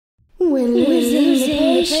We're losing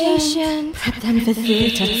the patient. Prep them for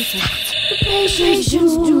theatre. The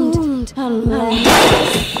patient's doomed.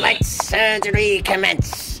 Unless... Let surgery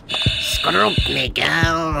commence. Scrub me,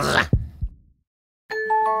 girls.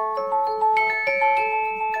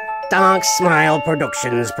 Dark Smile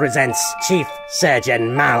Productions presents Chief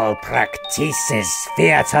Surgeon Practeeece's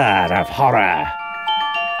Theatre of Horror.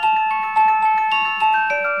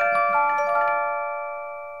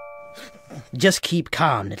 Just keep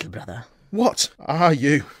calm, little brother. What are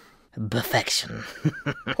you? Perfection.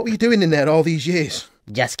 What were you doing in there all these years?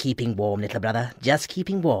 Just keeping warm, little brother. Just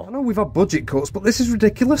keeping I warm. know we've had budget cuts, but this is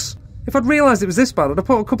ridiculous. If I'd realised it was this bad, I'd have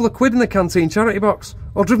put a couple of quid in the canteen charity box,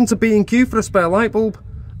 or driven to B&Q for a spare light bulb.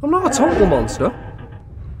 I'm not a total monster.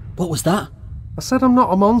 What was that? I said I'm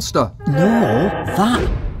not a monster. No,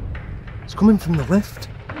 that. It's coming from the lift.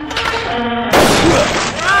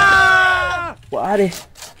 What are they?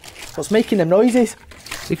 What's making them noises?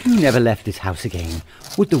 If you never left this house again,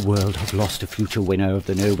 would the world have lost a future winner of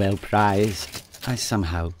the Nobel Prize? I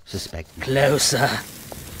somehow suspect. Closer.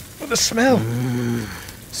 What the smell?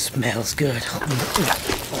 Smells good. Oh,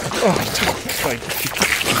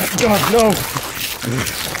 my God, no.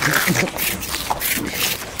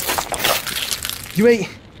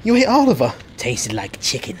 You ate all of her? Tasted like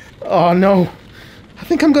chicken. Oh, no. I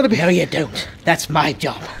think I'm gonna be... No, you don't. That's my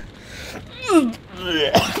job.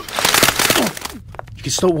 You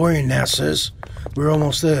can stop worrying now, sirs. We're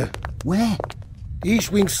almost there. Where? The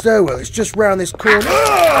East Wing stairwell is just round this corner.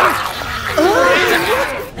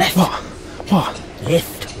 Left. What?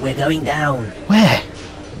 Lift. We're going down. Where?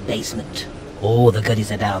 Basement. All the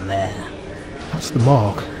goodies are down there. That's the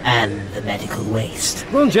morgue. And the medical waste.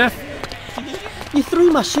 Run, Jeff. You threw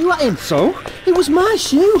my shoe at him. So? It was my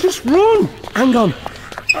shoe. Just run. Hang on.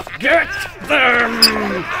 Get them!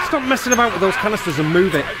 Stop messing about with those canisters and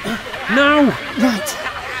move it. Now! Right.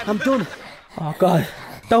 I'm done. Oh, God.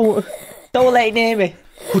 Don't let it near me.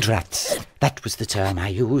 Good rats. That was the term I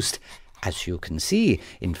used. As you can see,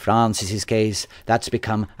 in Francis's case, that's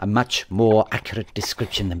become a much more accurate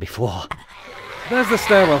description than before. There's the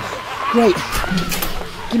stairwell. Great.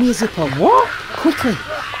 Give me a zip on. What? Quickly.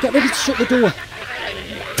 Get ready to shut the door.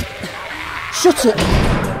 Shut it.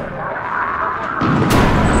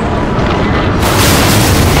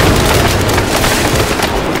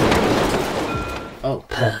 Oh,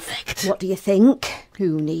 perfect. What do you think?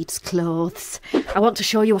 Who needs clothes? I want to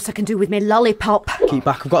show you what I can do with my lollipop. Keep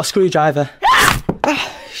back. I've got a screwdriver.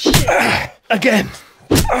 Again.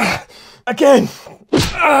 Again.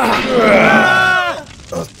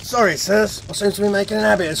 Oh, sorry, sirs. I seem to be making an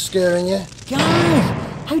habit of scaring you.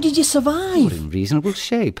 God, how did you survive? You're in reasonable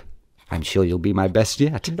shape. I'm sure you'll be my best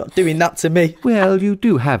yet. You're not doing that to me. Well, you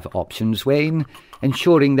do have options, Wayne.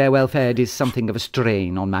 Ensuring their welfare is something of a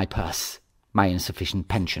strain on my purse. My insufficient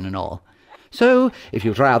pension and all. So, if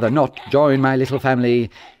you'd rather not join my little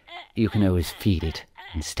family, you can always feed it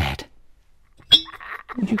instead.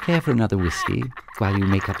 Would you care for another whiskey while you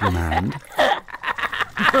make up your mind? Ha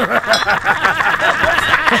ha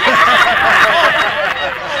ha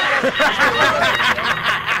ha!